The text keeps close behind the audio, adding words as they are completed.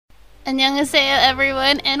Annyeonghaseyo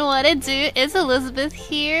everyone, and what it do is Elizabeth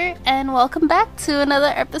here, and welcome back to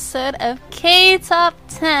another episode of K-Top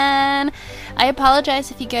 10. I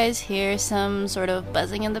apologize if you guys hear some sort of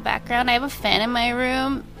buzzing in the background. I have a fan in my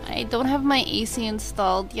room. I don't have my AC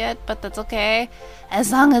installed yet, but that's okay.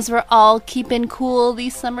 As long as we're all keeping cool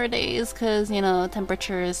these summer days, because, you know,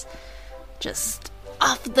 temperatures just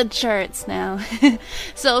off the charts now.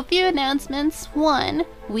 So a few announcements. One,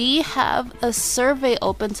 we have a survey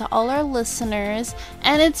open to all our listeners,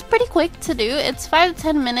 and it's pretty quick to do. It's 5 to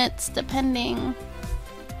 10 minutes depending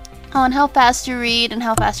on how fast you read and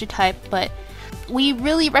how fast you type, but we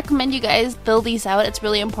really recommend you guys fill these out. It's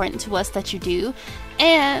really important to us that you do.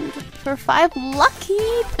 And for 5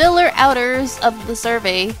 lucky filler outers of the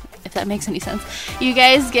survey, if that makes any sense, you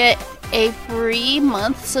guys get a free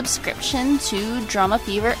month subscription to Drama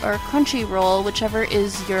Fever or Crunchyroll, whichever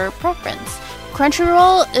is your preference.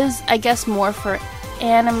 Crunchyroll is, I guess, more for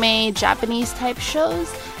anime, Japanese type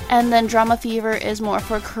shows, and then Drama Fever is more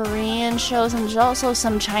for Korean shows, and there's also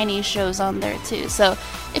some Chinese shows on there too. So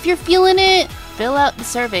if you're feeling it, fill out the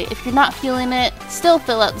survey. If you're not feeling it, still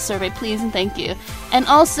fill out the survey, please and thank you. And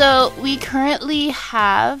also, we currently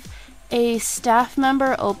have a staff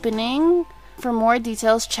member opening. For more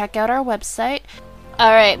details, check out our website.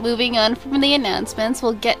 Alright, moving on from the announcements,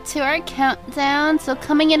 we'll get to our countdown. So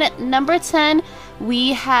coming in at number 10,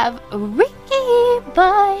 we have Ricky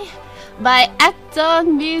by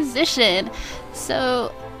Akdong Musician.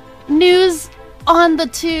 So, news on the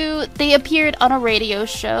two, they appeared on a radio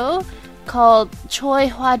show called Choi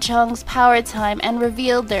Hwa-jung's Power Time and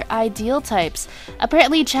revealed their ideal types.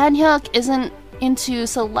 Apparently, Chan-hyuk isn't into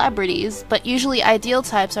celebrities, but usually ideal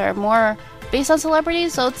types are more based on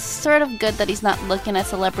celebrities, so it's sort of good that he's not looking at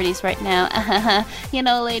celebrities right now. You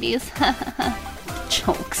know, ladies.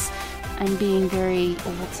 Jokes. I'm being very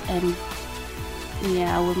old and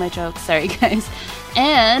yeah, with my jokes. Sorry, guys.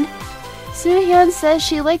 And Soohyun says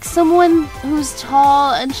she likes someone who's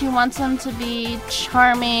tall and she wants him to be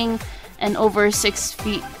charming and over 6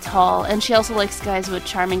 feet tall. And she also likes guys with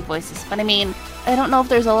charming voices. But I mean, I don't know if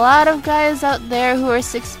there's a lot of guys out there who are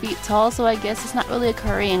 6 feet tall, so I guess it's not really a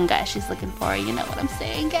Korean guy she's looking for. You know what I'm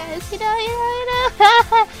saying, guys? You know.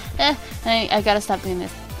 I gotta stop doing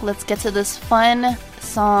this. Let's get to this fun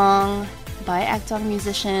song by Akdong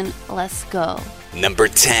Musician. Let's go. Number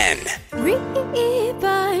 10.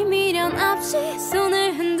 Rebuy 미련 없이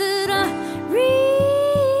손을 흔들어 Rebuy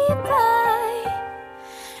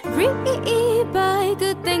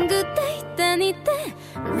그땐 그때 이땐 이때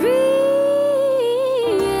Rebuy.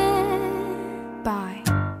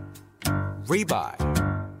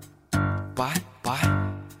 Bye.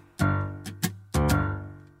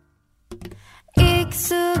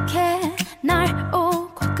 익숙해 날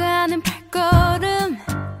오고 가는 발걸음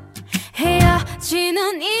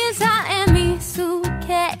헤어지는 인사에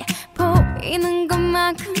미숙해 보이는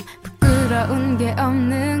것만큼 부끄러운 게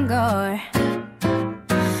없는 걸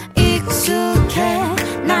익숙해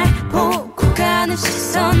날 보고 가는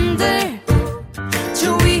시선들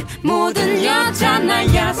주위 모든 여자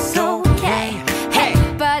날 야속해 Hey,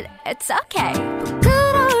 but it's okay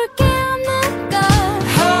부끄러울 게 없는 걸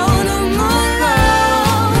Oh, 눈물로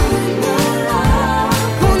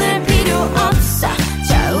보낼 필요 없어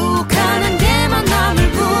자욱하는 게만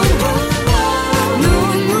남을 뿐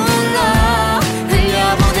눈물로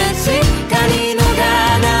흘려보낸 시간이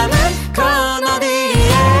녹아남은 건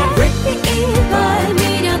어디에 Rebuy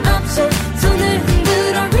미련 없이 손을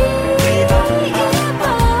흔들어 Rebuy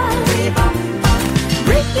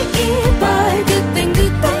그땐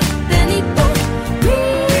그때 땐 이때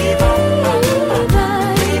Rebuy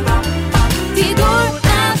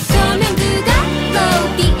뒤돌아서면 그가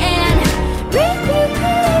the end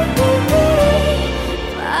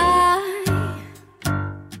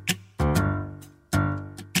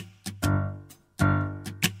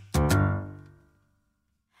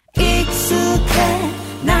익숙해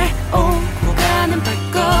날 오고 가는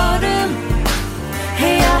발걸음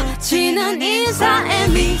헤어지는 인사에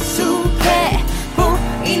미숙해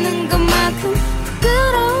보이는 것만큼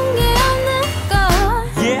부끄러운 게 없는 걸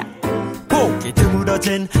Yeah. 보기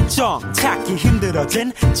드물어진 정 찾기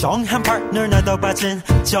힘들어진 정한 파트너 나도 봐진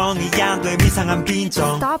정이 안 돼 이상한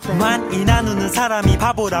빈정 많이 나누는 사람이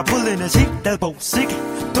바보라 불리는 시대 복식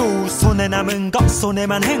두 손에 남은 것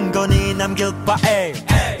손에만 흥건히 남길 바에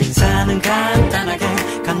인사는 간단하게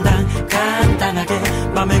간단하게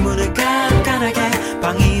맘의 문을 깐깐하게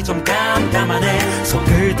방이 좀 깜깜하네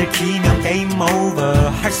속을 들키면 game over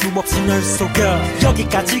할 수 없이 널 속여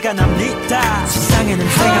여기까지가 납니다 세상에는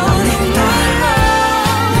새가 납니다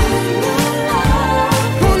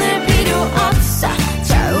보낼 필요 없어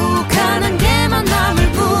자욱하는 게만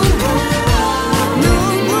남을 뿐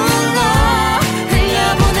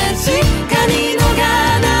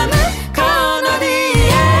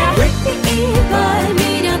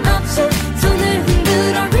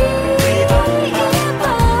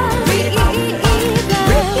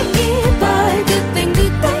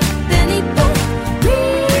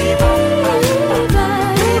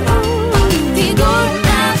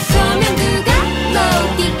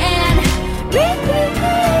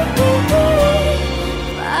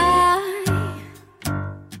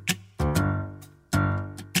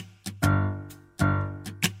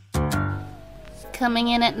Coming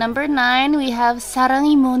in at number 9, we have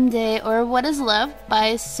사랑이 뭔데, or What is Love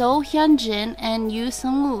by So Hyunjin and Yoo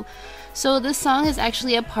Sung-woo. So this song is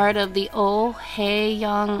actually a part of the Oh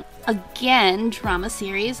Hae-young Again drama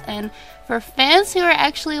series, and for fans who are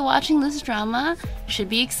actually watching this drama, should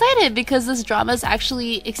be excited because this drama is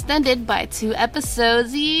actually extended by 2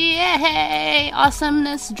 episodes. Yay!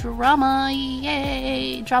 Awesomeness drama,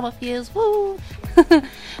 yay! Drama feels, woo!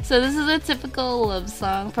 So this is a typical love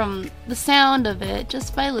song from the sound of it,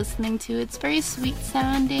 just by listening to it. It's very sweet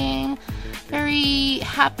sounding, very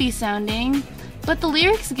happy sounding, but the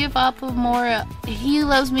lyrics give off a more he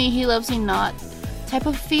loves me not type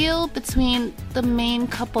of feel between the main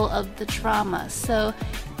couple of the drama. So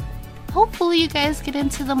hopefully you guys get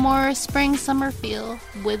into the more spring summer feel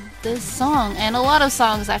with this song, and a lot of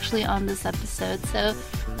songs actually on this episode. So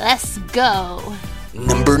let's go.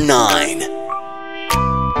 Number 9.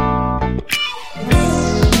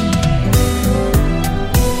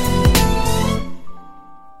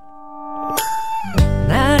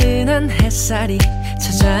 나른한 햇살이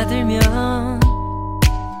찾아들면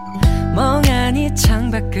멍하니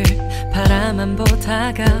창밖을 바라만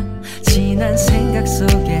보다가 지난 생각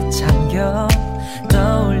속에 잠겨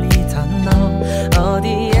떠올리던 너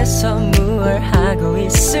어디에서 무얼 하고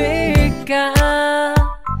있을까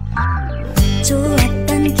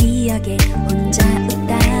좋았던 기억에 혼자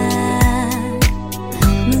웃다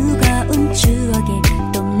무거운 추억에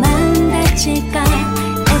또 망가질까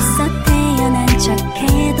애써 태어난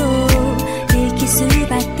척해도 들킬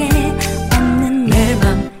수밖에 없는 내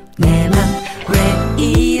맘 왜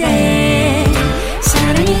이래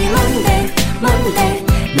사랑이 뭔데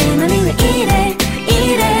내 맘이 왜 이래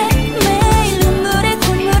매일 눈물에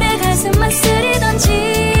콧물에 가슴만 쓰리던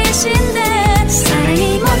짓인데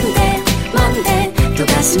사랑이 뭔데 또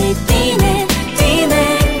가슴이 뛰네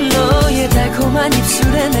너의 달콤한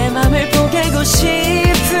입술에 내 맘을 포개고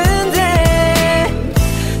싶은데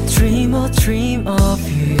Dream of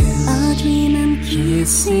you A dream I'm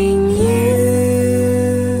kissing you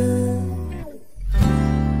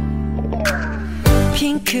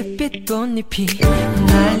핑크빛 꽃잎이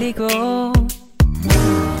날리고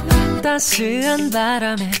따스한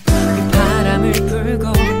바람에 그 바람을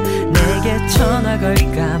불고 내게 전화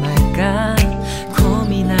걸까 말까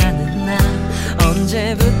고민하는 나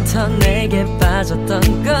언제부터 내게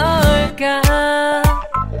빠졌던 걸까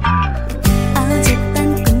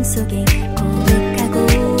어젯밤 꿈속에 고백하고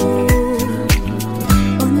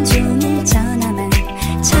온종일 전화만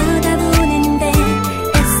쳐다보는데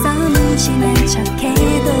애써 무심한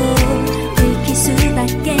척해도 들킬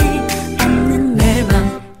수밖에 없는 내 맘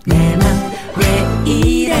왜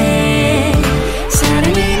이래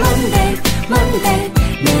사랑이 뭔데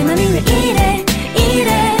내 맘이 왜 이래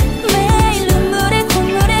매일 눈물에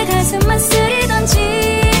콧물에 가슴만 쓰리던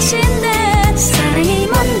짓인데 사랑이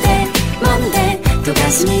뭔데 또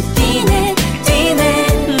가슴이 뛰네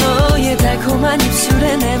너의 달콤한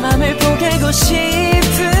입술에 내 맘을 포개고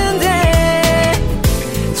싶은데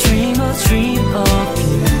Dream of you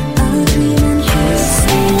A dream I'm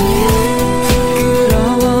kissing you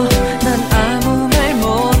부끄러워 난 아무 말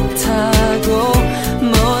못하고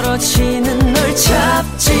멀어지는 널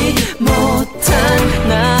잡지 못한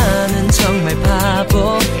나는 정말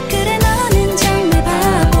바보 그래 너는 정말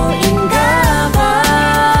바보인가 봐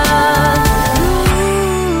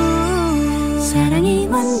사랑이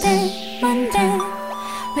뭔데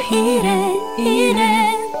왜 이래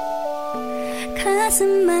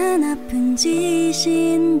가슴만 아픈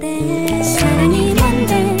짓인데 사랑이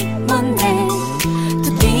뭔데 또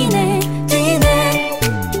뛰네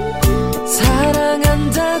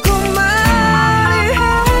사랑한다고 말을 해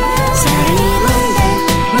사랑이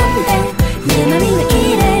뭔데 내 맘이 왜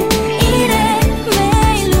이래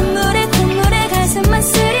매일 눈물에 콧물에 가슴만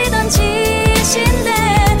쓰리던 짓인데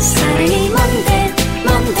사랑이 뭔데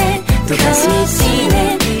또 가슴이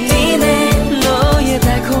뛰네 너의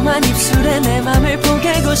달콤한 입술에 내 맘을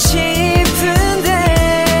포개고 싶은데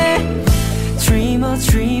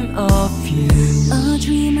Dream of you A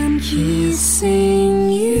dream I'm kissing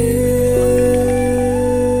you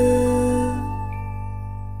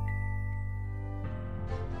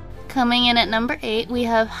Coming in at number 8, we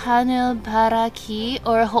have 하늘 바라기,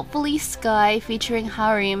 or Hopefully Sky, featuring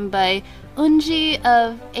Harim by Unji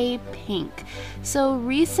of A-Pink. So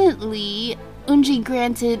recently, Unji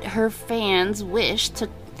granted her fans' wish to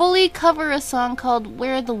fully cover a song called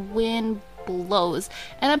Where the Wind Blows.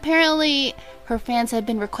 And apparently her fans have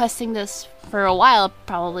been requesting this for a while,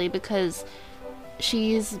 probably because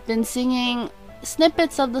she's been singing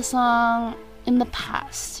snippets of the song in the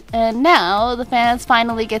past. And now the fans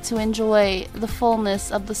finally get to enjoy the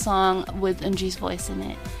fullness of the song with Unji's voice in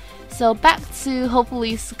it. So back to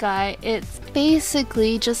Hopefully Sky, it's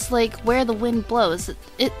basically just like Where the Wind Blows.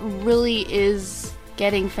 It really is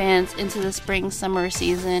getting fans into the spring-summer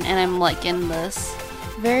season, and I'm liking this.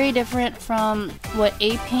 Very different from what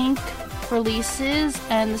A-Pink releases,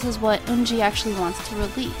 and this is what Eunji actually wants to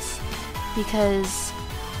release, because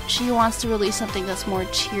she wants to release something that's more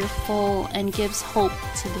cheerful and gives hope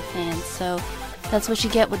to the fans. So that's what you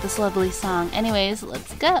get with this lovely song. Anyways,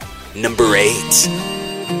 let's go. Number 8.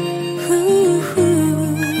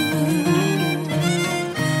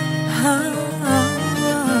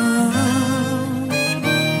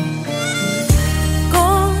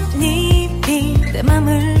 꽃잎이 내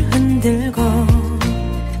맘을 흔들고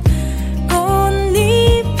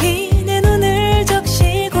꽃잎이 내 눈을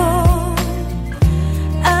적시고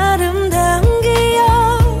아름다운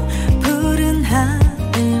기억 푸른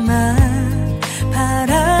하늘만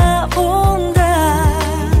바라본다.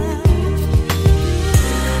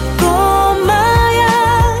 꼬마야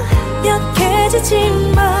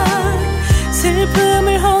약해지지만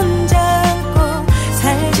슬픔을 혼자 안고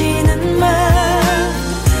살지는 마.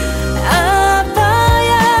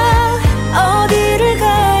 아빠야 어디를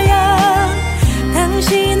가야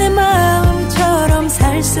당신의 마음처럼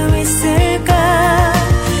살 수 있을까.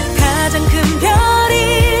 가장 큰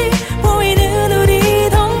별이 보이는 우리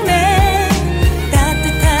동네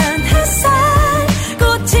따뜻한 햇살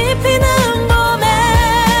꽃이 피는 봄에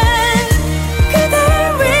그댈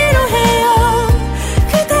위로해요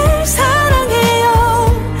그댈 사랑해요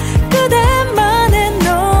그대만의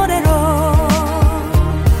노래로.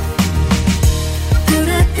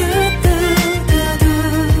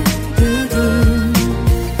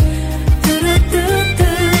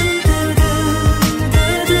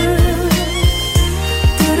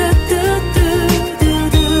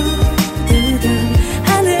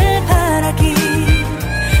 하늘바라기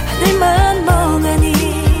하늘만 멍하니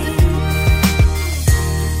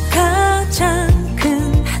가장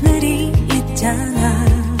큰 하늘이 있잖아.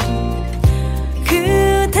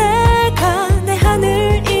 그대가 내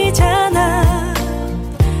하늘이잖아.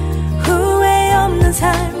 후회 없는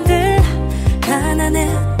삶들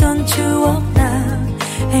가난했던 추억 나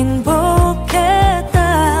행복했다.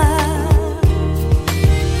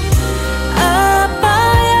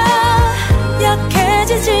 아빠야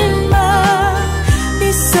약해지지마.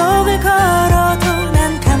 빗속을 걸어도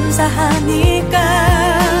난 감사하니까.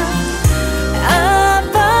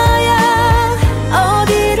 아빠야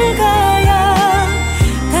어디를 가야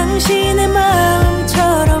당신의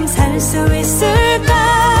마음처럼 살 수 있을까.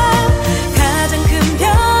 가장 큰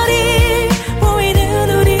별이 보이는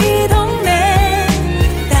우리 동네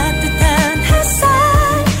따뜻한 햇살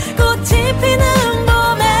꽃이 피는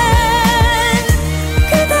봄에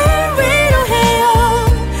그댈 위로해요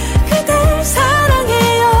그댈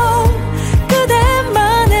사랑해요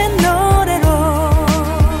그대만의 노래로.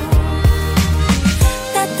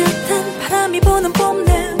 따뜻한 바람이 부는 봄내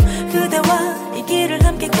그대와 이 길을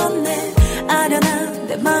함께 걷네. 아련한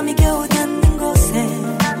내 맘이 겨우 닿는 곳에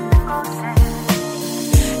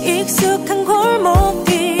익숙한 골목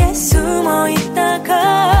뒤에 숨어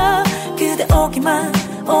있다가 그대 오기만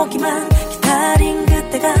오기만 기다린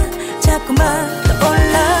그때가 자꾸만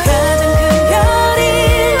떠올라. 가장 큰 별이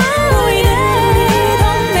보이는 우리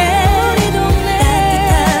동네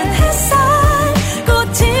따뜻한 햇살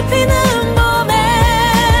꽃이 피는 봄에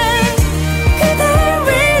그댈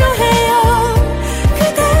위로해요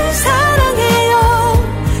그댈 사랑해요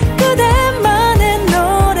그대만의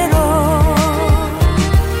노래로.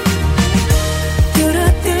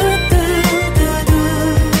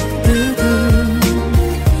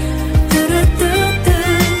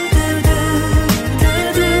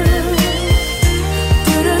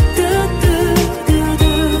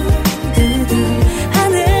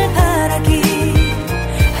 하늘바라기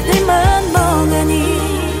하늘만 멍하니.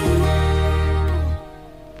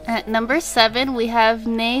 At number 7, we have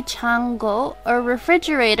Ne Changgo, or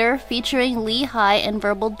Refrigerator, featuring Lee Hai and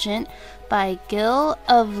Verbal Jint by Gil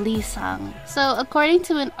of Lisang. So, according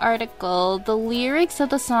to an article, the lyrics of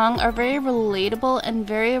the song are very relatable and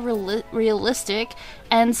very realistic,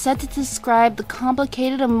 and said to describe the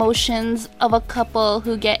complicated emotions of a couple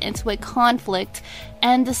who get into a conflict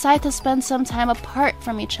and decide to spend some time apart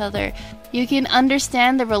from each other. You can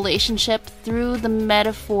understand the relationship through the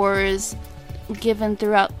metaphors given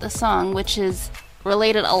throughout the song, which is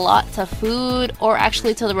related a lot to food or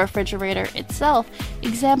actually to the refrigerator itself.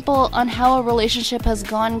 Example on how a relationship has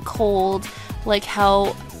gone cold, like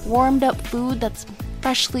how warmed up food that's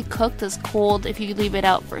freshly cooked as cold if you leave it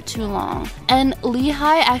out for too long. And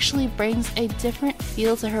Lee-Hi actually brings a different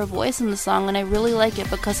feel to her voice in the song, and I really like it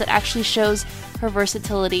because it actually shows her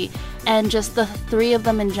versatility, and just the three of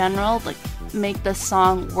them in general like make the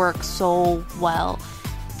song work so well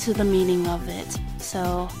to the meaning of it.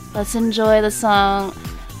 So let's enjoy the song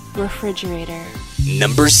Refrigerator.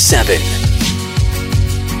 Number 7.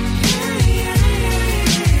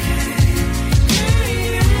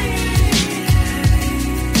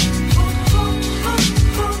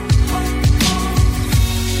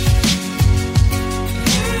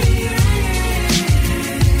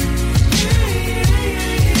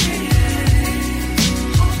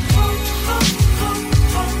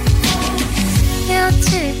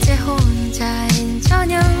 며칠째 혼자인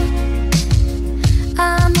저녁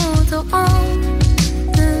아무도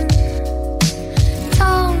없는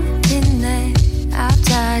텅 빈 내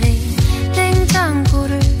앞자리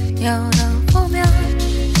냉장고를 열어보면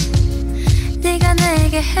네가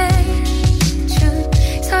내게 해준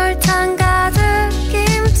설탕 가득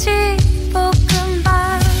김치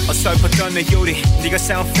볶음밥 어설펐던 내 요리 네가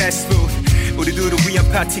사온 패스트푸드 우리 둘을 위한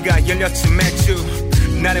파티가 열렸지 맥주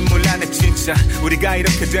나는 몰랐네 진짜 우리가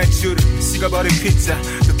이렇게 될 줄을 식어버린 피자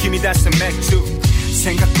또 김이 닿은 맥주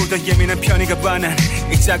생각보다 예민한 편이가 봐 난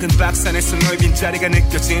이 작은 박스 안에서 너의 빈자리가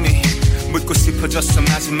느껴지니 묻고 싶어졌어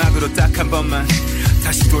마지막으로 딱 한 번만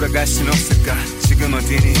다시 돌아갈 순 없을까 지금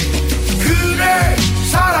어디니 그래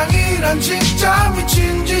사랑이란 진짜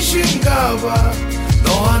미친 짓인가 봐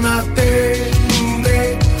너 하나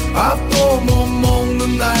때문에 밥도 못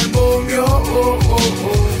먹는 날 보며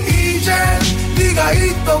이젠 네가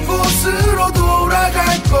있던 곳으로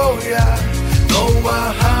돌아갈 거야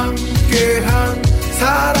너와 함께한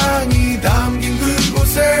사랑이 담긴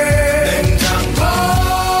그곳에 냉장고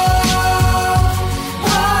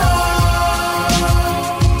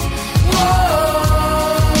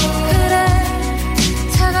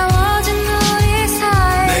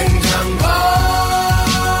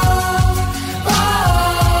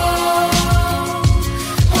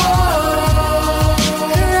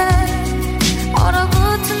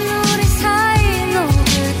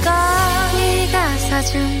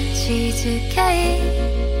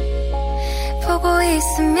보고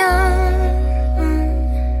있으면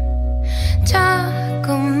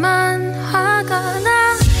자꾸만 화가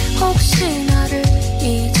나 혹시 나를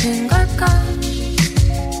잊은 걸까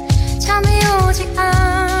잠이 오지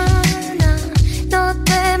않아 너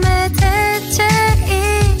때문에 대체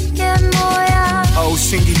이게 뭐야 어우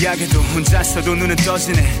신기하게도 혼자서도 눈은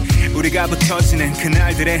떠지네 우리가 붙어지는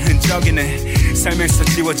그날들의 흔적이네 살면서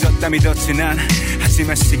지워졌다 믿었지 난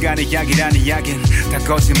하지만 시간의 약이란 이야긴 다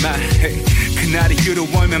거짓말 hey. 그날이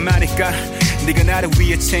유로월면 말일까 네가 나를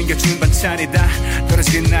위해 챙겨준 반찬이다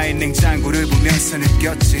떨어진 나의 냉장고를 보면서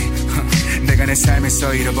느꼈지 내가 내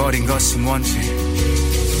삶에서 잃어버린 것은 뭔지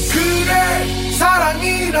그래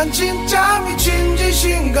사랑이란 진짜 미친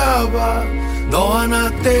짓인가 봐 너 하나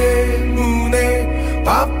때문에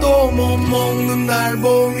밥도 못 먹는 날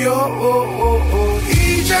보며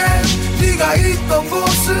이젠 네가 있던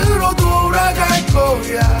곳으로 돌아갈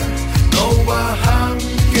거야 너와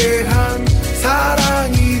함께한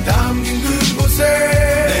사랑이 담긴 그곳에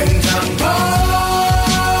냉장고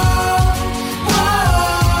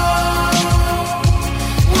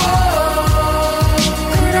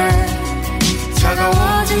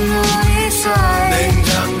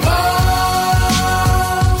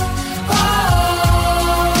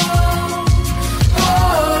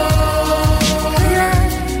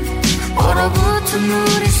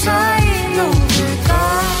우리 사이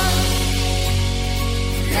녹을까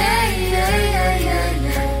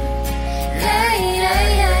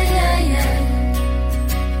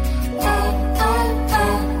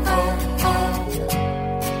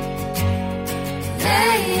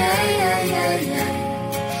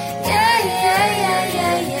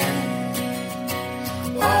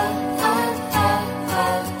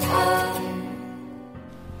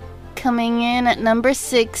Coming in at number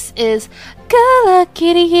 6 is Gala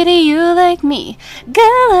Kitty Kitty You Like Me,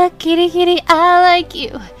 Gala Kitty Kitty I Like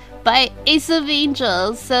You by Ace of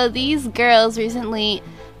Angels. So these girls recently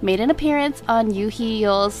made an appearance on Yoo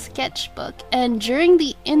Hee-yeol's sketchbook, and during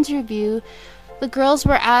the interview the girls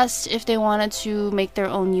were asked if they wanted to make their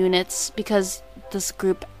own units because this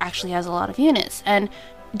group actually has a lot of units, and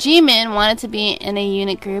Jimin wanted to be in a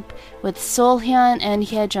unit group with Seolhyun and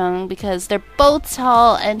Hyejung because they're both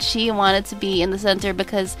tall, and she wanted to be in the center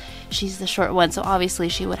because she's the short one, so obviously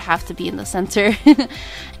she would have to be in the center.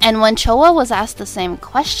 And when Choa was asked the same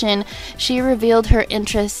question, she revealed her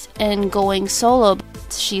interest in going solo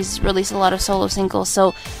she's released a lot of solo singles,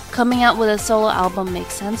 so coming out with a solo album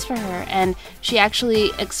makes sense for her. And she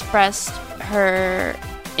actually expressed her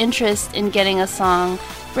interest in getting a song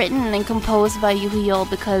written and composed by Yoo Hee-yeol,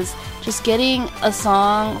 because just getting a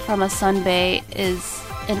song from a sunbae is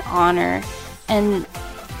an honor, and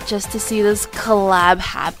just to see this collab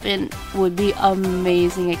happen would be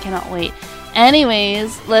amazing. I cannot wait.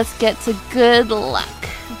 Anyways, let's get to Good Luck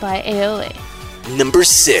by AOA. Number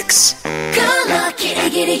 6. Good luck, kitty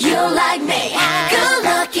kitty, you like me. Good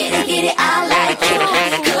luck, kitty kitty, I like you.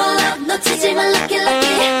 Good luck, 놓치지 마, lucky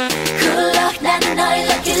lucky. Good luck, 나는 너의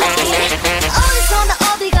lucky lucky. 어디서나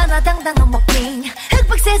어디 가나 당당한 walking.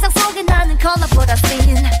 흑백 세상 속에 나는 컬러보다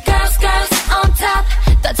thin. Girls, girls on top.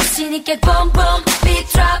 더 자신 있게 boom boom, beat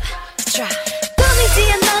drop, drop.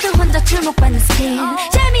 꾸미지 않아도 혼자 주목받는 skin.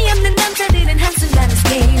 재미없는 남자들은 한순간에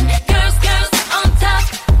skin. Girls, girls on top.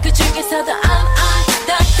 그 중에서도 I'm on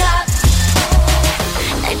the top.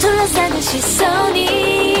 날 둘러싸는 시선이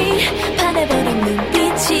반해버린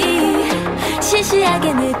눈빛이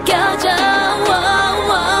시시하게 느껴져.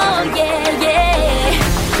 Yeah, yeah.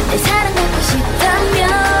 내 사랑받고 싶다면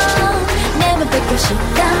내맘 뺏고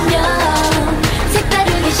싶다면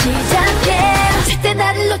색다르게 시작해. 절대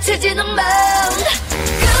나를 놓치지는 마.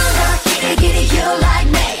 Good luck, kitty kitty, you like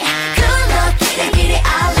me. Good luck, kitty kitty,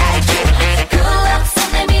 I like you. Good luck, 손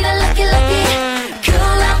내밀어 lucky lucky.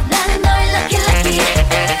 Good luck, 나는 너의 lucky lucky.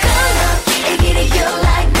 Good luck, kitty kitty, you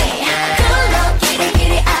like me. Good luck, kitty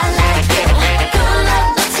kitty, I like you. Good luck,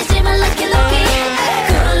 놓치지 마 lucky lucky.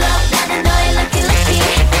 Good luck, 나는 너의 lucky lucky.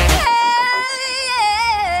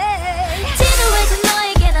 지루해진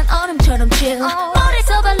너에게 난 얼음처럼 chill.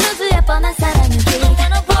 머리서봐 루즈해 뻔한 사랑의 길.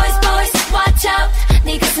 Boys, boys, watch out.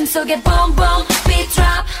 네 가슴 속에 boom boom, beat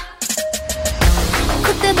drop.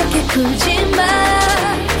 콧대 높게 굴지 마.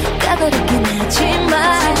 까다롭긴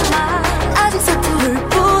하지만 아직 서투를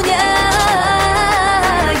뿐이야.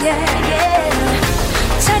 Yeah, yeah.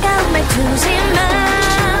 차가운 말투지만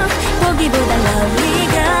보기보다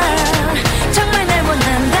lovely가 정말 날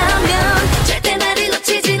원한다면 절대 나를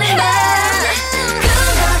놓치지는 마.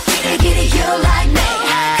 Good luck, kitty kitty, you like me.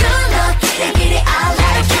 Good luck, kitty kitty, I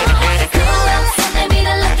like you. Good luck, 손 내밀어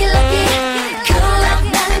lucky lucky. Good luck,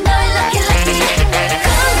 나는 너의 lucky lucky.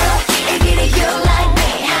 Good luck, kitty kitty, you like me.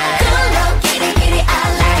 Good luck, kitty kitty, I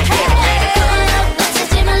like you. Good luck,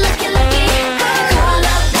 놓치지 마 lucky lucky. Good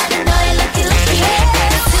luck, 나는 너의 lucky lucky.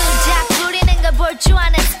 수작 부리는 걸 볼 줄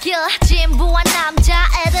아는 스킬. 진부한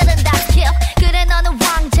남자애들은 다 skill. 그래 너는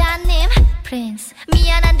왕자님 Prince.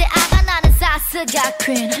 미안한데 아가 나는 사스가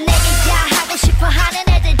queen. 내게 야하고 싶어 하는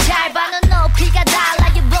애들 잘 봐. 넌 높이가 달라.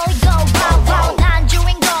 You boy go wow wow. 난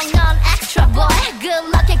주인공 넌 extra boy. Good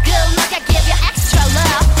luck, I give you extra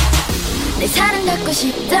love. 내 사랑 갖고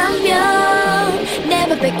싶다면 내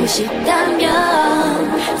맘 뺏고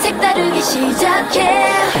싶다면 색다르게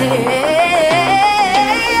시작해.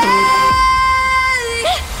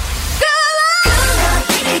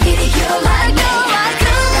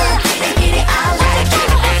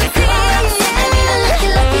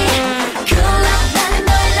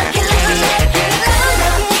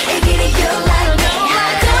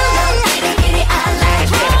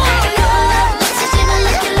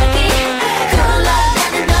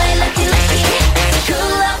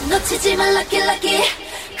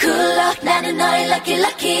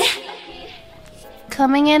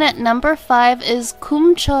 Coming in at number 5 is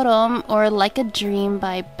꿈처럼, or Like a Dream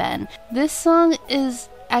by Ben. This song is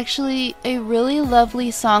actually a really lovely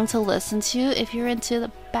song to listen to if you're into the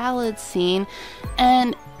ballad scene,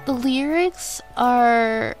 and the lyrics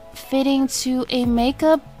are fitting to a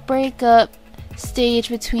breakup stage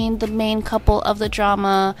between the main couple of the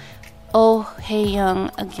drama Oh Hae-young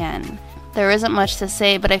again. There isn't much to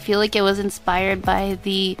say, but I feel like it was inspired by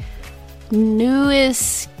the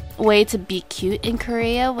newest way to be cute in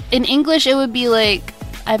Korea. In English, it would be like,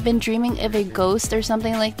 I've been dreaming of a ghost or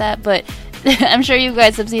something like that, but I'm sure you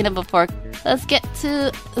guys have seen it before. Let's get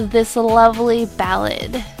to this lovely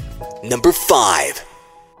ballad. Number 5.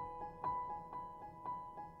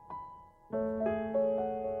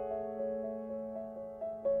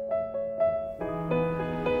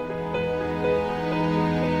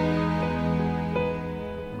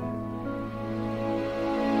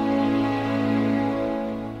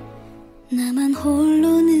 나만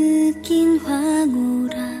홀로 느낀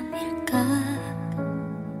황홀함일까.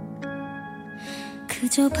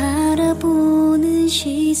 그저 바라보는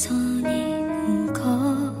시선이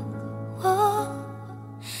무거워.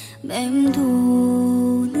 맴도는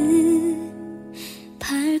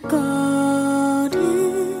발걸음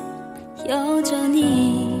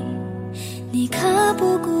여전히 네가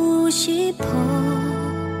보고 싶어.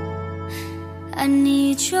 I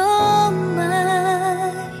need your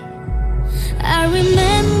mind. I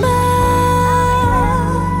remember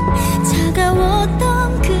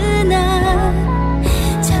차가웠던 그날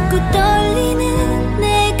자꾸 떨리는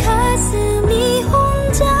내 가슴이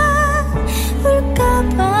혼자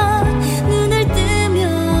울까봐 눈을 뜨면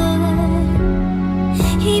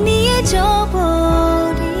희미해져버린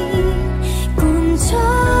꿈처럼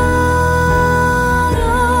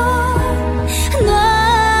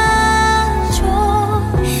놔줘.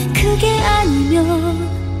 그게 아니면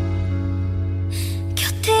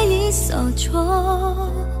곁에 있어줘.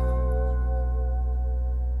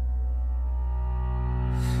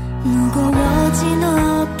 무거워진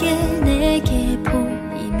어깨 내게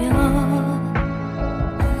보이며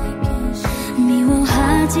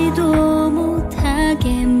미워하지도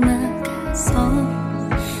못하게 막아서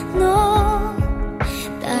너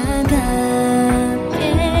따갑게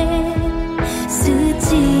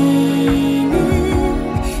스치는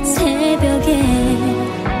새벽에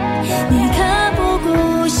네가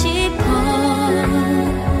보고 싶어.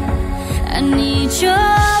 I need your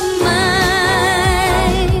mind.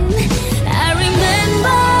 I remember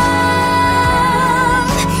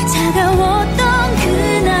차가웠던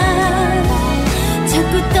그날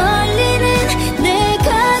자꾸 떨리는 내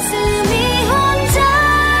가슴이 혼자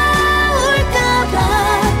울까봐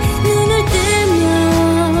눈을 뜨면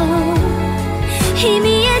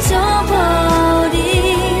희미해져버린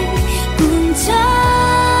꿈처럼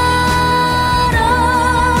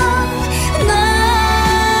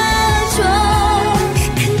놔줘.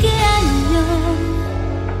 그게 아니면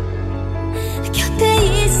곁에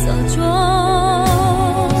있어줘.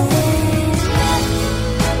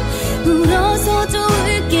 울어서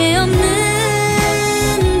좋을 게 없는데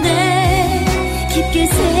깊게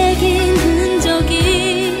새긴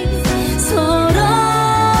흔적이 서러워.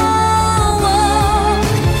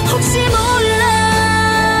 혹시 몰라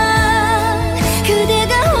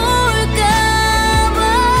그대가 올까봐.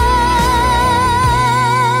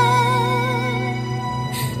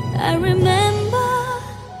 I remember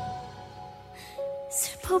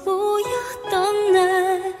슬퍼 보였던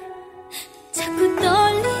날 자꾸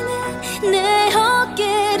떨리는 내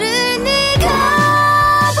어깨를 네가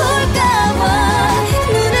볼까봐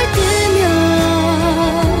눈을 뜨면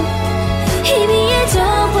희미해져버린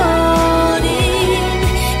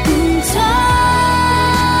꿈처럼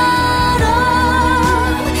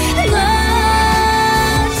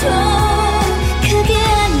놔줘. 그게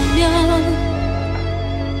아니면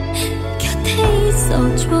곁에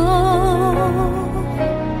있어줘.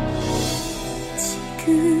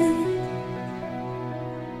 지금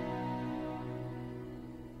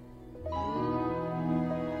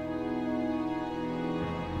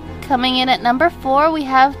Coming in at number 4, we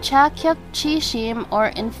have Chakyuk Chishim, or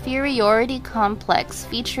Inferiority Complex,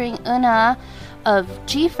 featuring Una of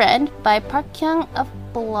G-Friend by Park Kyung of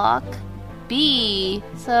Block B.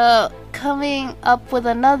 So, coming up with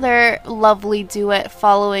another lovely duet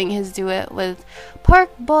following his duet with Park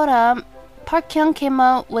Boram, Park Kyung came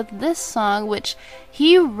out with this song, which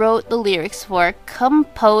he wrote the lyrics for,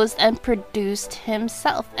 composed and produced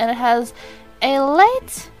himself, and it has a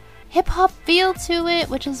light hip-hop feel to it,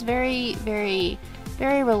 which is very, very,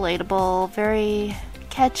 very relatable, very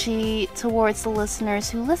catchy towards the listeners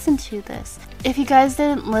who listen to this. If you guys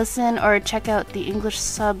didn't listen or check out the English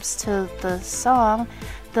subs to the song,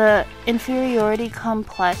 the inferiority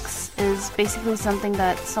complex is basically something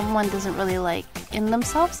that someone doesn't really like in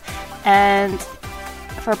themselves, and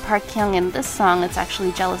for Park Kyung in this song, it's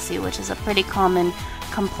actually jealousy, which is a pretty common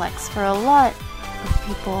complex for a lot of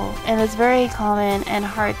people, and it's very common and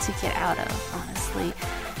hard to get out of, honestly.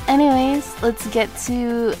 Anyways, let's get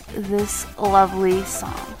to this lovely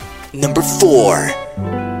song. Number 4.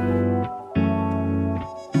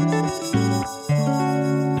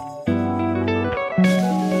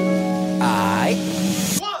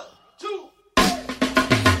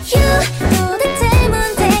 도대체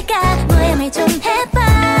문제가 뭐야 말 좀 해봐.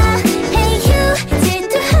 Hey you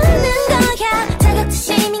질투하는 거야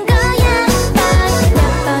자격지심인 거야. 몇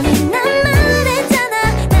번이나 말했잖아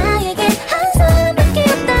나에겐 한 사람밖에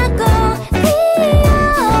없다고.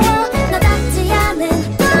 귀여워 너답지 않은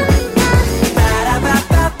거야.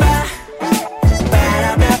 빠라바바바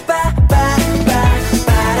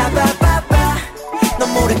빠라바바바 넌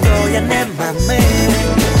모를 거야 내 맘을.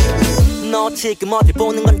 너 지금 어딜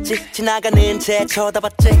보는 건지 지나가는 쟤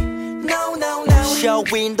쳐다봤지. No no no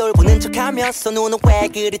쇼윈 돌보는 척하면서 눈은 왜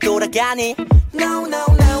그리 돌아가니. No no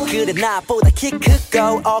no 그래 나보다 키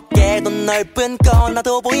크고 어깨도 넓은 거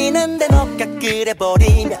나도 보이는데 너가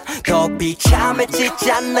그래버리면 더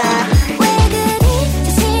비참해지잖아. 왜 그리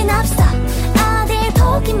자신 없어 어딜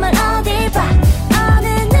보기만 어딜 봐.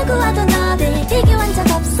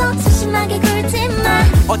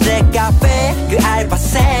 어제 카페 그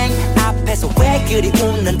알바생 앞에서 왜 그리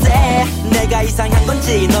웃는데 내가 이상한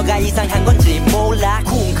건지 너가 이상한 건지 몰라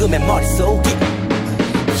궁금해 머릿속이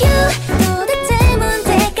도대체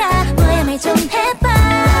문제가 뭐야 말 좀 해봐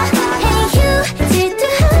Hey you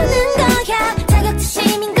질투하는 거야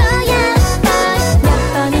자격지심인 거야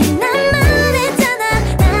몇 번이나 말했잖아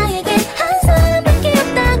나에겐 한 사람밖에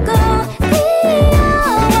없다고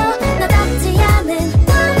귀여워 너답지 않은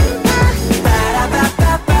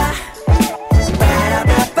빠라바빠빠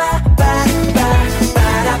빠라바빠빠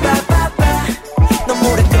빠라바빠빠 넌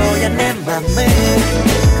모를 거야 내 맘을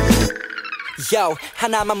Yo,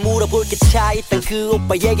 하나만 물어볼게 차있던 그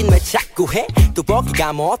오빠 얘긴 왜 자꾸 해?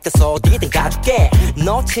 뚜벅이가 뭐 어때서 어디든 가줄게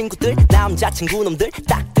너 친구들 남자친구 놈들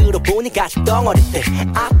딱 들어보니 가죽 덩어리들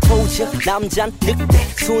I told you 남잔 늑대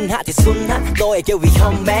순하디 순한 너에게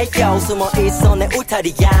위험해 yo 숨어있어 내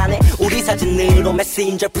울타리 안에 우리 사진으로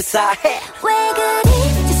메신저 불사해 왜 그리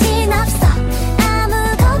자신 없어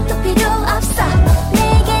아무것도 필요 없어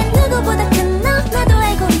내겐 누구보다 큰 너 나도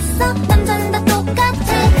알고 있어 남자는 다 똑같아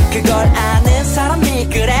그걸 아는 사람이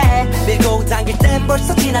그래 밀고 당길 땐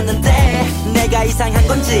벌써 지났는데 내가 이상한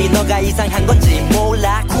건지 너가 이상한 건지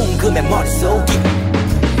몰라 궁금해 머릿속이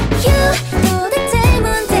도대체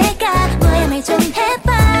문제가 뭐야 말 좀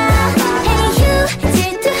해봐 Hey you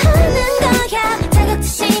질투하는 거야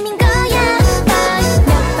자격지심인 거야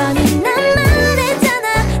몇 번이나 말했잖아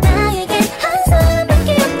나에겐 한 사람밖에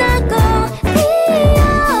없다고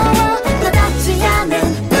귀여워 너답지 않은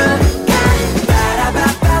너가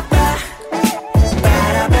빠라바빠빠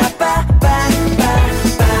빠라바빠빠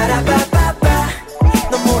빠라바빠빠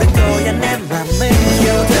넌 모를 거야 내 맘을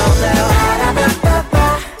You don't know 빠라바빠빠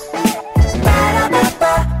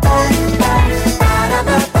빠라바빠빠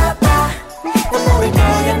빠라바빠빠 넌 모를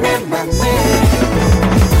거야 내 맘을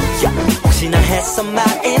혹시나 했어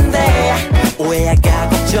말인데 오해할까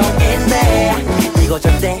걱정인데 이거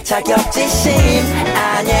절대 자격지심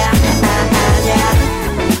아니야 아니야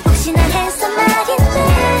혹시나 해서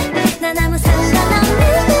말인데 난 아무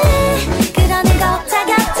상관없는데 그러는 거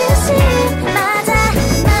자격지심 맞아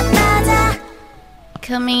맞아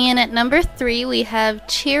Coming in at number 3, we have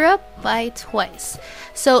Cheer Up by Twice.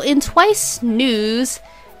 So in Twice news,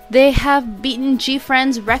 they have beaten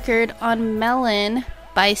G-Friend's record on Melon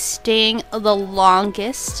by staying the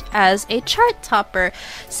longest as a chart topper.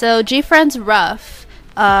 So G-Friend's Rough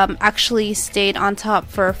actually stayed on top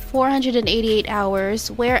for 488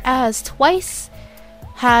 hours, whereas Twice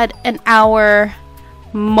had an hour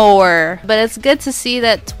more. But it's good to see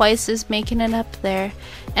that Twice is making it up there.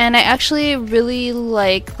 And I actually really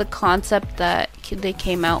like the concept that they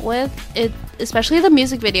came out with. It, especially the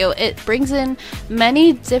music video, it brings in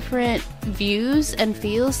many different views and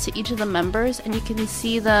feels to each of the members, and you can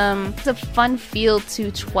see them. It's a fun feel to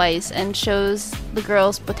Twice and shows the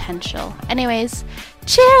girls' potential. Anyways,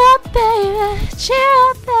 cheer up, baby, cheer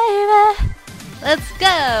up, baby. Let's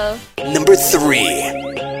go. Number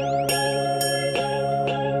 3.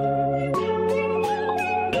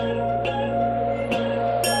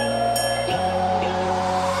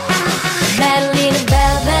 날리는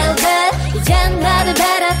벨벨벨 이젠 나를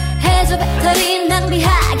배려해줘 배터리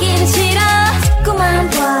낭비하기는 싫어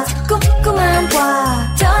자꾸만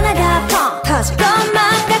봐 전화가 펑 터질 것만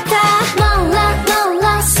같아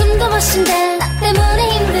몰라 숨도 못 쉰대 나 때문에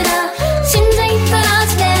힘들어 심장이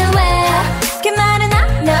떨어지네 왜 그 말은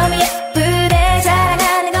안 너무 예쁘대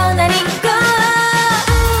자랑하는 건 아니고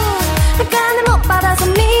약간을 못 받아서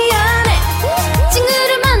미안해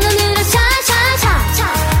친구를 만나느라 샤샤샤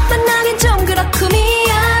만나긴 좀 그렇고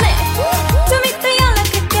미안해 좀 이따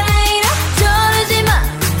연락할게 저러지 마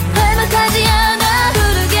할만하지 않아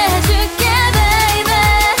부르게 해줄게 baby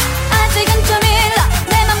아직은 좀 일러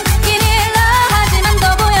내 맘 듣긴 일러 하지만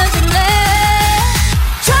더 보여줄래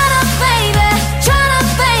Shut up baby 좀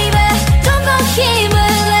더 힘을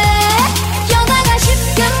내 여자가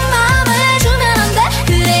쉽게 마음을 주면 안 돼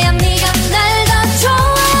그래야 네가 날 더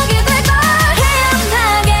좋아하게 될걸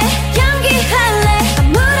태연하게 연기할래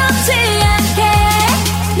아무렇지 않게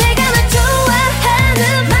내가 널 좋아하는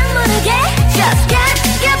맘 모르게 Just get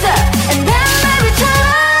together and then maybe turn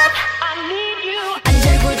up I need you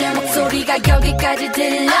안절부절 목소리가 여기까지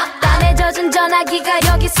들려 땀에 젖은 전화기가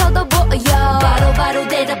여기서도 보여 바로바로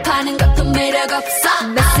대답하는 것도 매력 없어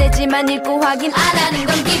메시지만 읽고 확인 안 하는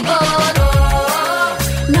건 기본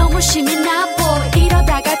너무 심이 나보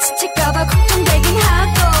이러다가 지칠까봐 걱정되긴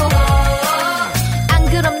하고 안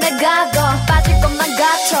그럼 내가 더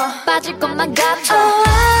빠질 것만 같아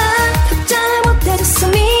답장을 못해줬어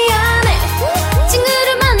미안해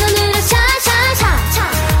친구를 만나느라 샤샤샤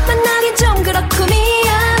만나긴 좀 그렇고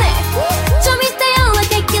미안해 좀 이따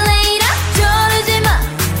연락할게 later 저러지 마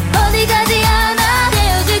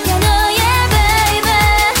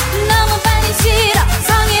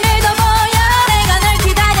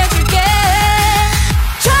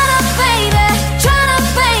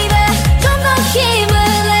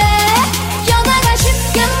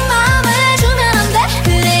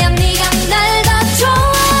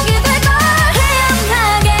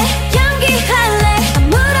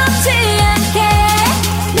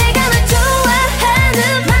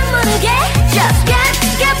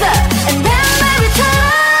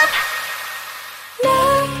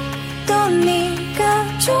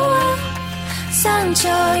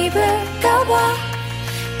입을까봐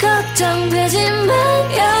걱정되지만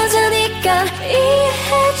여자니까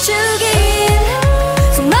이해해주길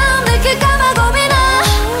속마음 들킬까봐 고민아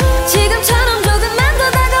지금처럼 조금만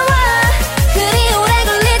더 다가와 그리 오래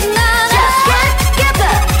걸리진 않아 Just get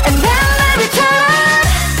up and then baby turn up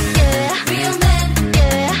Yeah, real man,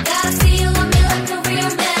 yeah Gotta feel on me like a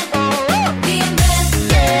real man Real man,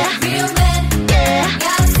 yeah Real man, yeah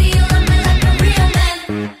Gotta feel on me like a real man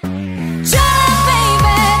Turn up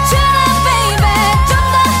baby, turn up baby 좀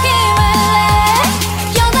더 힘을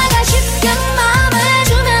내 여자가 쉽게 마음을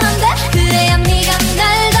주면 안 돼 그래야 네가 날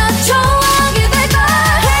더 좋아하게 될걸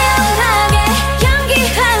태연하게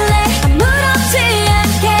연기할래 아무렇지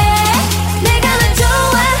않게 내가 널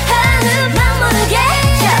좋아하는 맘 모르게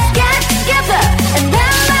Just get up and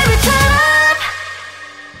then baby turn up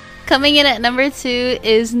Coming in at number 2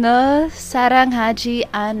 is No Saranghaji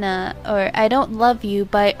Ana, or I Don't Love You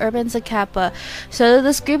by Urban Zacapa. So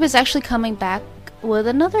this group is actually coming back with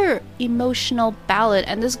another emotional ballad,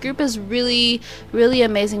 and this group is really, really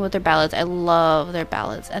amazing with their ballads. I love their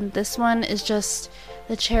ballads, and this one is just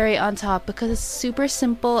the cherry on top because it's super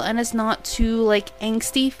simple and it's not too like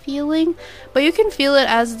angsty feeling, but you can feel it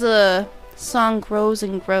as the song grows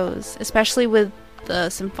and grows, especially with the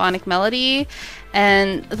symphonic melody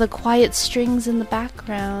and the quiet strings in the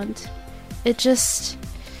background. It just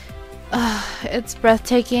it's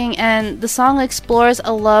breathtaking, and the song explores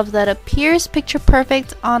a love that appears picture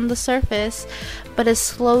perfect on the surface but is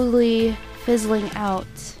slowly fizzling out.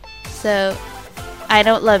 So I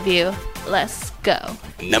Don't Love You, let's go.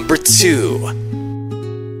 Number 2.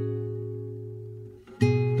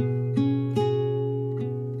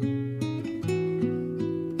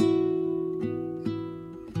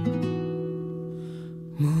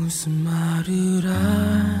 무슨 말을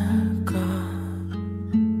할까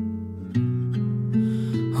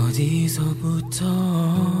어디서부터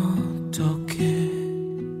어떻게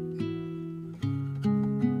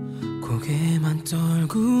고개만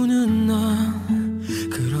떨구는 나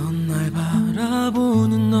그런 날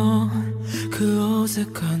바라보는 너 그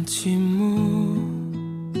어색한 침묵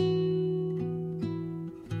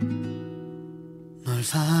널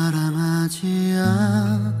사랑하지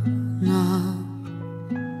않아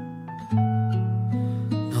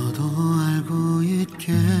너도 알고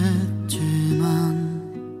있겠지만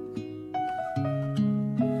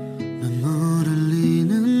눈물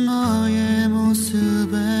흘리는 너의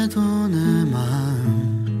모습에도 내 마음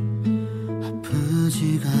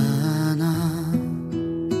아프지가 않아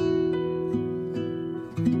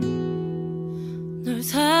널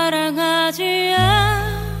사랑하지 않아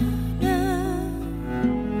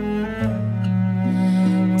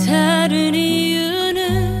다른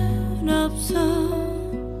이유는 없어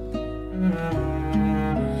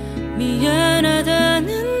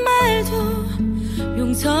미안하다는 말도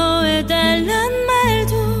용서해달란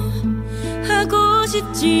말도 하고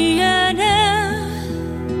싶지 않아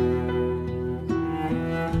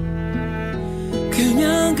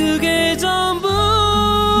그냥 그게 전부야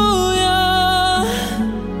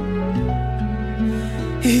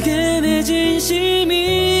이게 내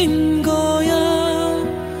진심인 거야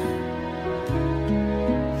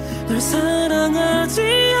널 사랑하지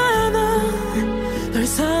않아 널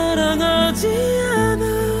사랑하지 않아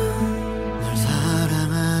널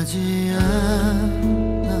사랑하지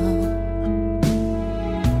않아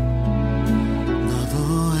너도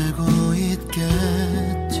알고 있겠지만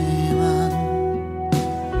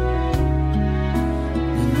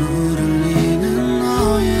눈물 흘리는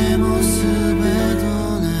너의 모습에도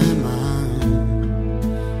내 마음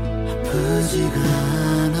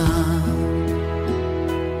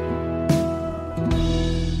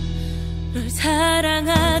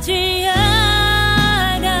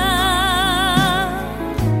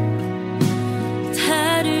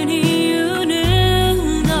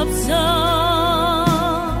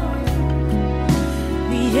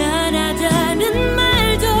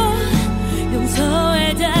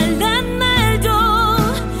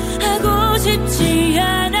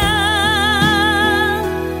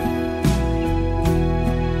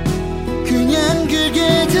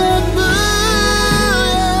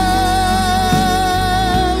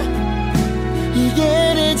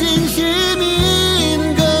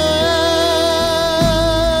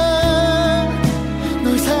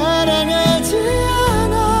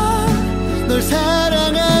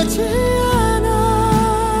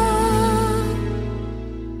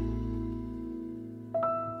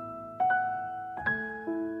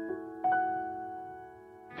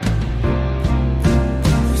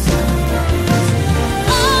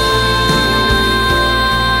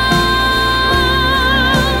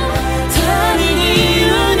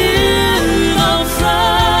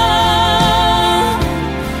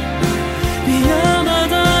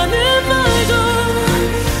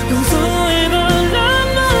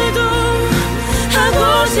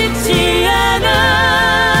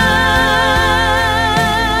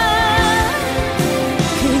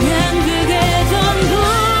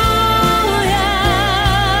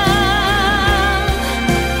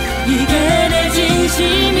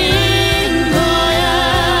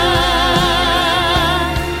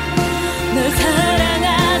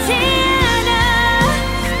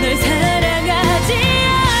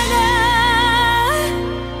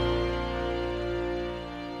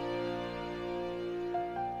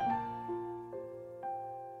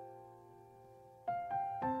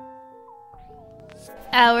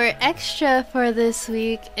Our extra for this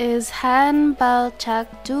week is Han Balchak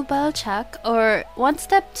Du Balchak, or One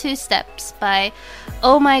Step, Two Steps by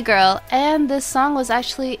Oh My Girl. And this song was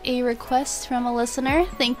actually a request from a listener.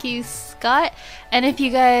 Thank you, Scott. And if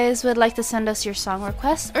you guys would like to send us your song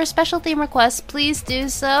requests or special theme requests, please do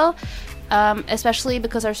so. Especially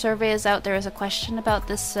because our survey is out, there is a question about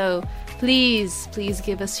this, so please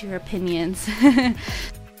give us your opinions.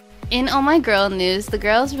 In Oh My Girl news, the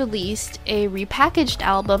girls released a repackaged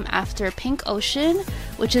album after Pink Ocean,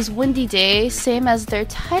 which is Windy Day, same as their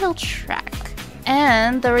title track.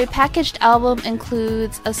 And the repackaged album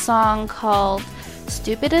includes a song called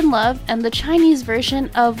Stupid in Love and the Chinese version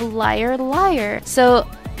of Liar Liar. So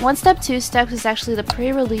One Step, Two Steps is actually the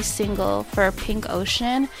pre-release single for Pink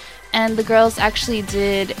Ocean, and the girls actually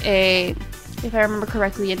did a, if I remember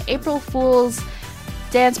correctly, an April Fool's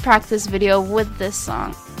dance practice video with this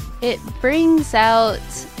song. It brings out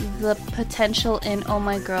the potential in Oh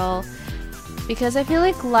My Girl, because I feel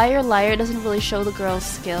like Liar Liar doesn't really show the girls'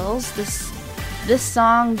 skills. This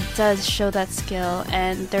song does show that skill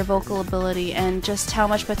and their vocal ability and just how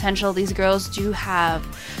much potential these girls do have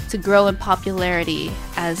to grow in popularity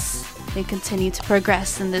as they continue to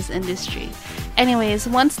progress in this industry. Anyways,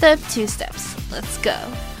 One Step, Two Steps. Let's go.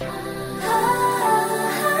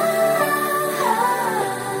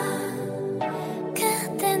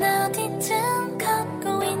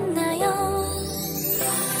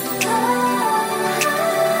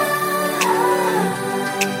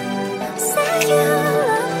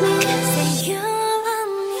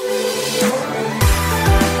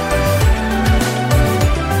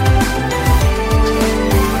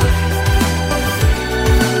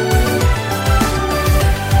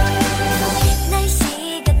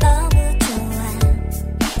 날씨가 너무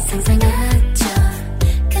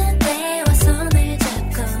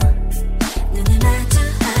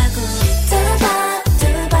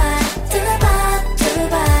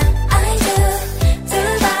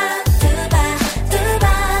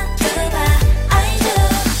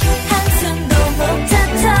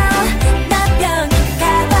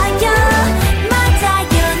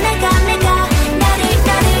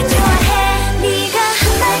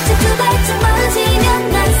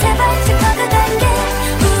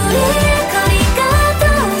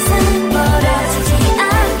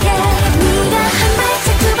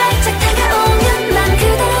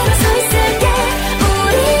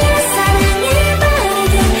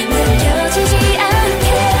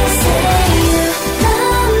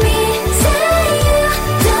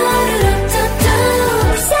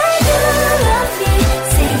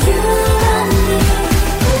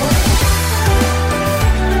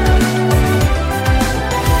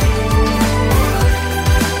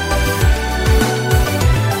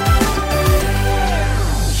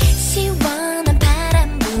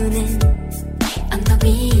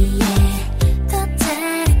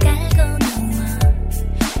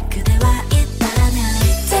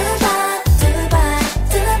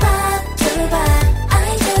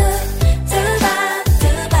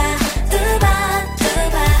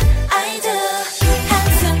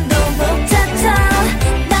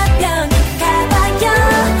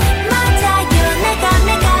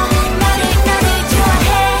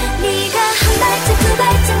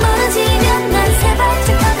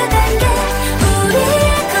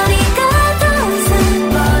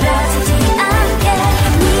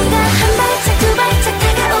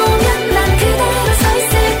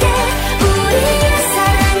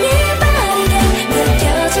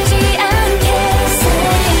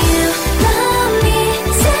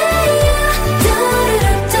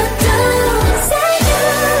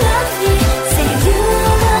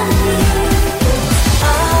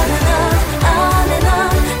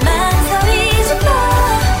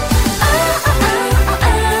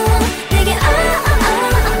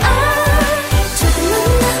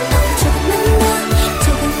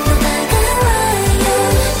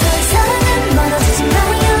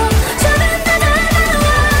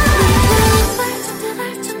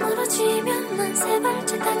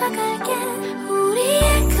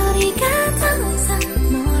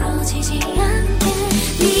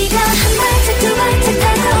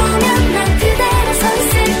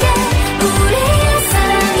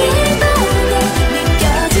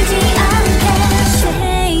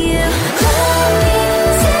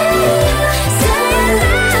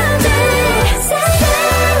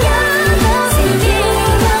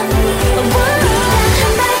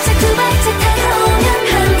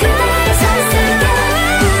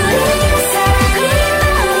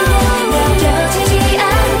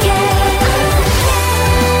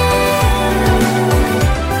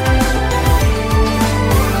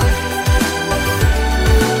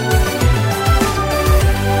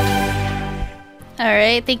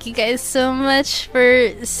right, thank you guys so much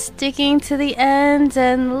for sticking to the end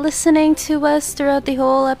and listening to us throughout the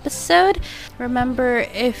whole episode. Remember,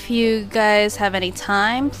 if you guys have any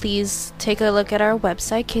time, please take a look at our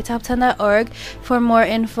website, ktop10.org, for more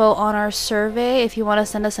info on our survey. If you want to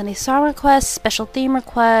send us any song requests, special theme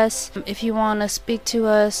requests, if you want to speak to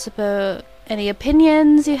us about any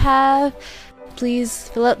opinions you have, please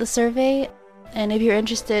fill out the survey. And if you're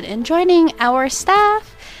interested in joining our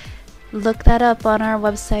staff, look that up on our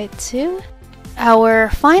website too. Our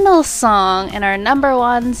final song and our number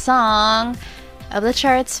one song of the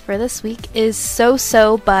charts for this week is So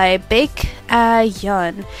So by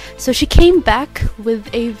Baekhyun. So she came back with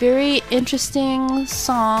a very interesting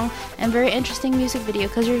song and very interesting music video,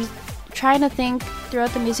 because you're trying to think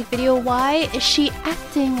throughout the music video, why is she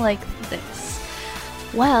acting like this?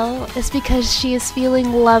 Well, it's because she is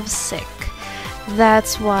feeling lovesick.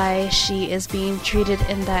 That's why she is being treated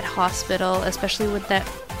in that hospital, especially with that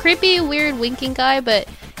creepy, weird winking guy. But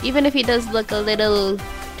even if he does look a little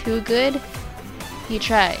too good, he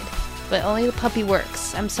tried. But only the puppy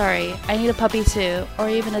works. I'm sorry. I need a puppy too, or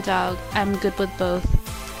even a dog. I'm good with both.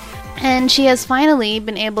 And she has finally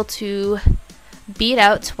been able to beat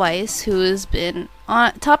out Twice, who has been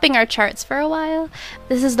topping our charts for a while.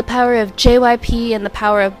 This is the power of JYP and the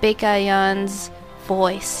power of Baekhyun's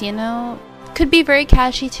voice, you know? Could be very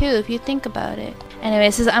catchy too if you think about it.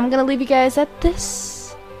 Anyways, I'm gonna leave you guys at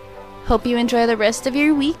this. Hope you enjoy the rest of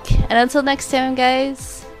your week, and until next time,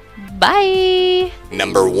 guys, bye.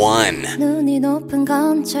 Number 1. 눈이 높은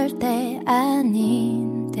건 절대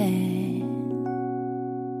아닌데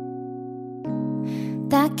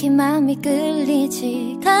딱히 맘이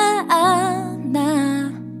끌리지가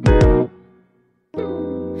않아.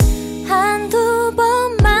 한두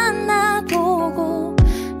번 만나보고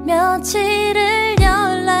며칠을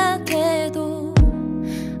연락해도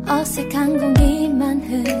어색한 공기만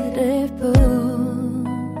흐를 뿐.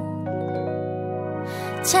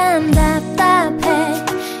 참 답답해,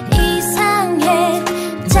 이상해,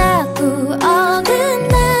 자꾸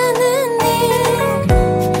어긋나는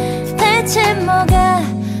일. 대체 뭐가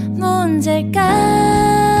문제일까?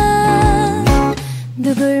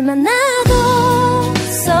 누굴 만나도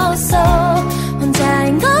so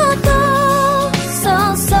혼자인 것도 so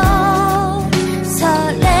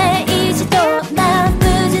설레이지도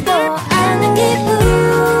나쁘지도 않은 기분.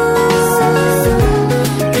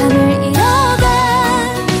 감을 잃어가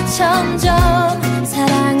점점.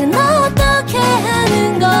 사랑은 어떻게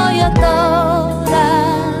하는 거였더라.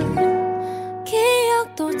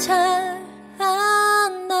 기억도 잘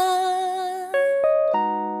안 나.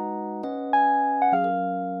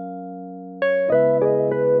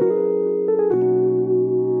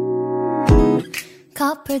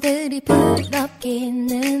 커플들이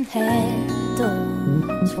부럽기는 해도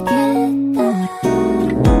좋겠다.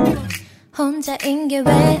 혼자인 게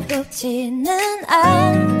외롭지는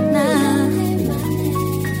않아.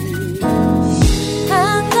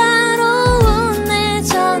 한가로운 내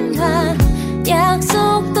전화,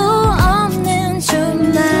 약속도 없는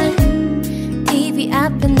주말. TV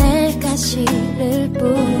앞에 내가 싫을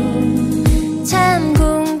뿐. 참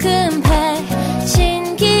궁금해,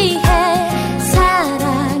 신기해,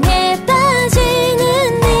 사랑에 빠지는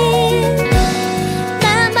일.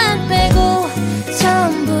 나만 빼고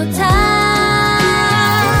전부 다.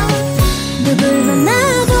 누굴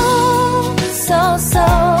만나도 so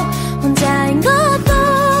혼자인 것도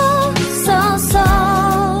so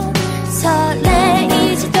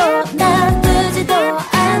설레이지도 나쁘지도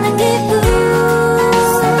않은 기분.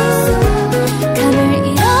 감을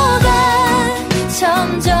잃어가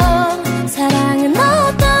점점. 사랑은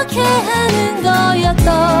어떻게 하는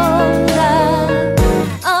거였더라.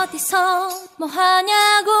 어디서 뭐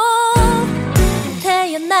하냐고,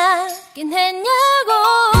 태어나긴 했냐고.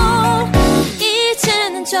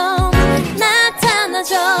 이제는 좀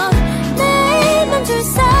나타나줘, 내맘 줄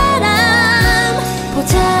사람.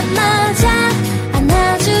 보자마자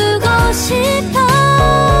안아주고 싶어.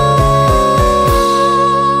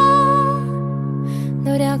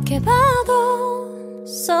 노력해봐도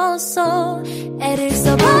so 애를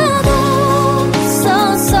써봐도 so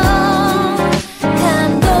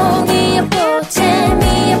감동이 없고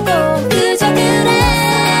재미없고 그저 그래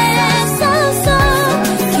so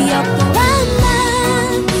기억도 안 나.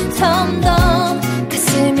 덤덤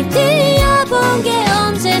가슴이 뛰어본 게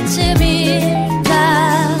언제쯤일까.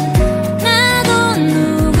 나도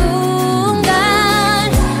누군가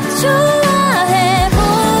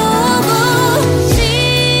좋아해보고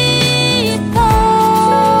싶어.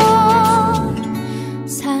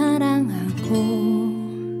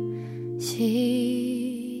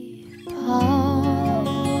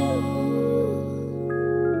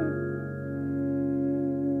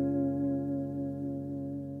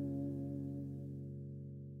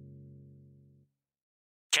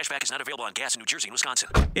 Cashback is not available on gas in New Jersey and Wisconsin.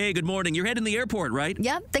 Hey, good morning. You're heading the airport, right?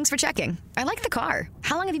 Yep, thanks for checking. I like the car.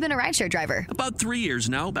 How long have you been a rideshare driver? About 3 years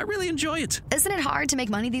now. I really enjoy it. Isn't it hard to make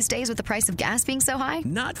money these days with the price of gas being so high?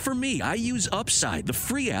 Not for me. I use Upside, the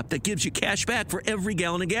free app that gives you cash back for every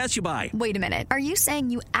gallon of gas you buy. Wait a minute. Are you saying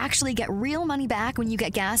you actually get real money back when you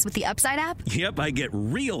get gas with the Upside app? Yep, I get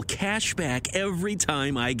real cash back every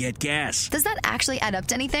time I get gas. Does that actually add up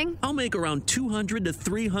to anything? I'll make around $200 to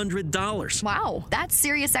 $300. Wow, that's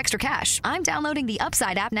serious extra cash. I'm downloading the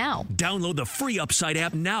Upside app now. Download the free Upside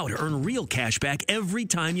app now to earn real cash back every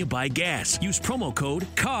time you buy gas. Use promo code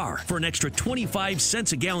CAR for an extra 25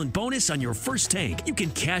 cents a gallon bonus on your first tank. You can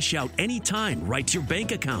cash out anytime right to your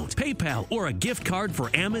bank account, PayPal, or a gift card for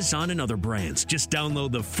Amazon and other brands. Just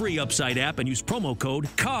download the free Upside app and use promo code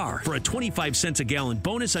CAR for a 25 cents a gallon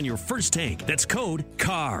bonus on your first tank. That's code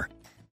CAR.